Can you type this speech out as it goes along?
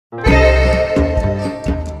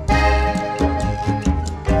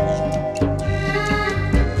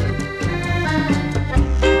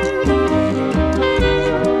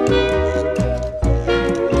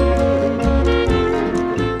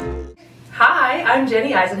I'm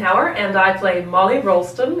Jennie Eisenhower, and I play Mollie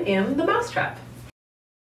Ralston in The Mousetrap.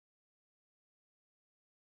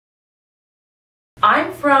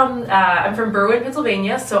 I'm from Berwyn,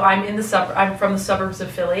 Pennsylvania, so I'm from the suburbs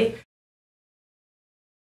of Philly.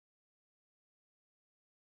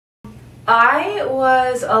 I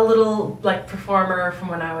was a little performer from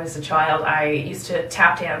when I was a child. I used to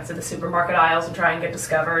tap dance in the supermarket aisles and try and get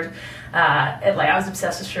discovered. I was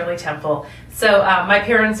obsessed with Shirley Temple. So my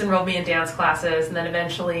parents enrolled me in dance classes, and then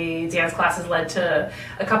eventually dance classes led to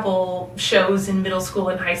a couple shows in middle school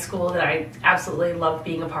and high school that I absolutely loved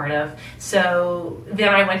being a part of. So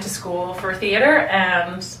then I went to school for theater,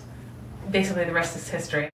 and basically the rest is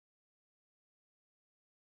history.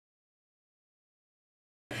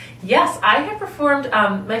 Yes, I have performed,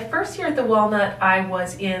 my first year at the Walnut, I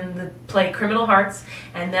was in the play Criminal Hearts,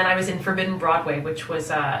 and then I was in Forbidden Broadway, which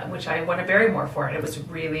I won a Barrymore for, and it was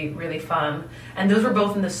really, really fun. And those were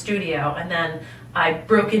both in the studio, and then I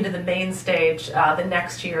broke into the main stage the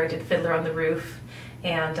next year. I did Fiddler on the Roof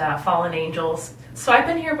and Fallen Angels. So I've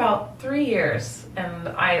been here about 3 years, and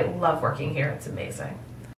I love working here. It's amazing.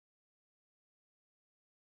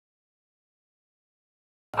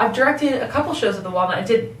 I've directed a couple shows at the Walnut. I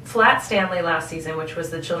did Flat Stanley last season, which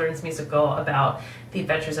was the children's musical about the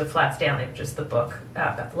adventures of Flat Stanley, which is the book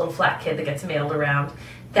about the little flat kid that gets mailed around.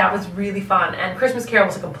 That was really fun. And Christmas Carol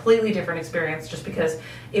was a completely different experience just because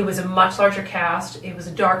it was a much larger cast, it was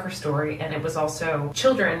a darker story, and it was also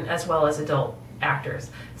children as well as adult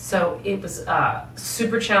actors. So it was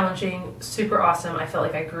super challenging, super awesome. I felt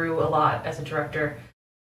like I grew a lot as a director.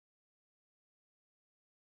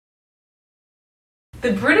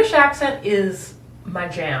 The British accent is my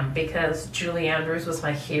jam because Julie Andrews was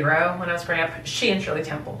my hero when I was growing up. She and Shirley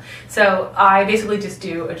Temple. So I basically just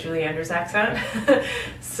do a Julie Andrews accent.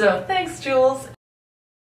 So thanks, Jules.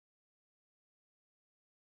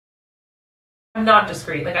 I'm not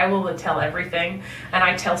discreet. I will tell everything, and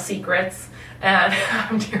I tell secrets, and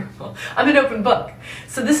I'm terrible. I'm an open book.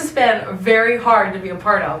 So this has been very hard to be a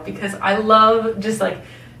part of because I love just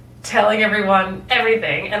telling everyone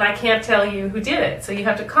everything, and I can't tell you who did it. So you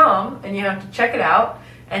have to come and you have to check it out,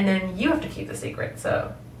 and then you have to keep the secret.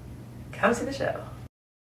 So come see the show.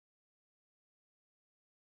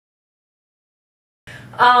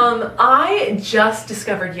 I just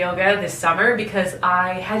discovered yoga this summer because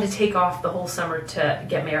I had to take off the whole summer to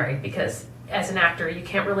get married, because as an actor, you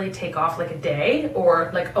can't really take off a day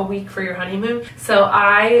or a week for your honeymoon. So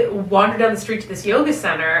I wandered down the street to this yoga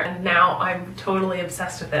center, and now I'm totally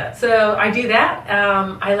obsessed with it. So I do that.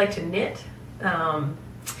 I like to knit.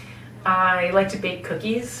 I like to bake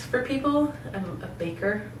cookies for people. I'm a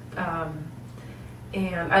baker.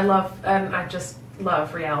 And I just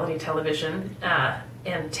love reality television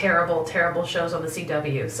and terrible, terrible shows on the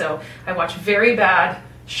CW. So I watch very bad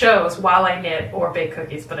shows while I knit or bake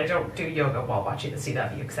cookies, but I don't do yoga while watching the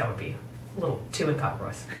CW because that would be a little too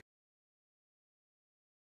incongruous.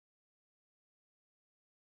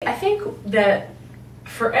 I think that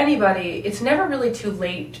for anybody, it's never really too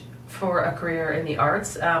late for a career in the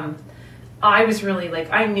arts. I was really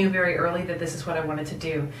I knew very early that this is what I wanted to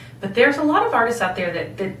do, but there's a lot of artists out there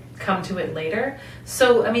that come to it later.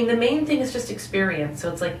 So, I mean, the main thing is just experience.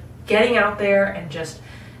 So it's getting out there and just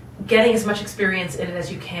getting as much experience in it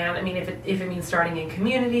as you can. I mean, if it means starting in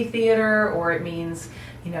community theater, or it means,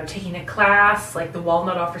 taking a class, the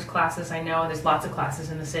Walnut offers classes, I know, and there's lots of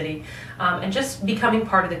classes in the city, and just becoming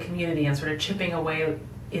part of the community and sort of chipping away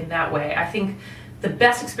in that way. I think the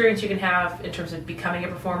best experience you can have in terms of becoming a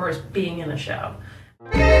performer is being in a show.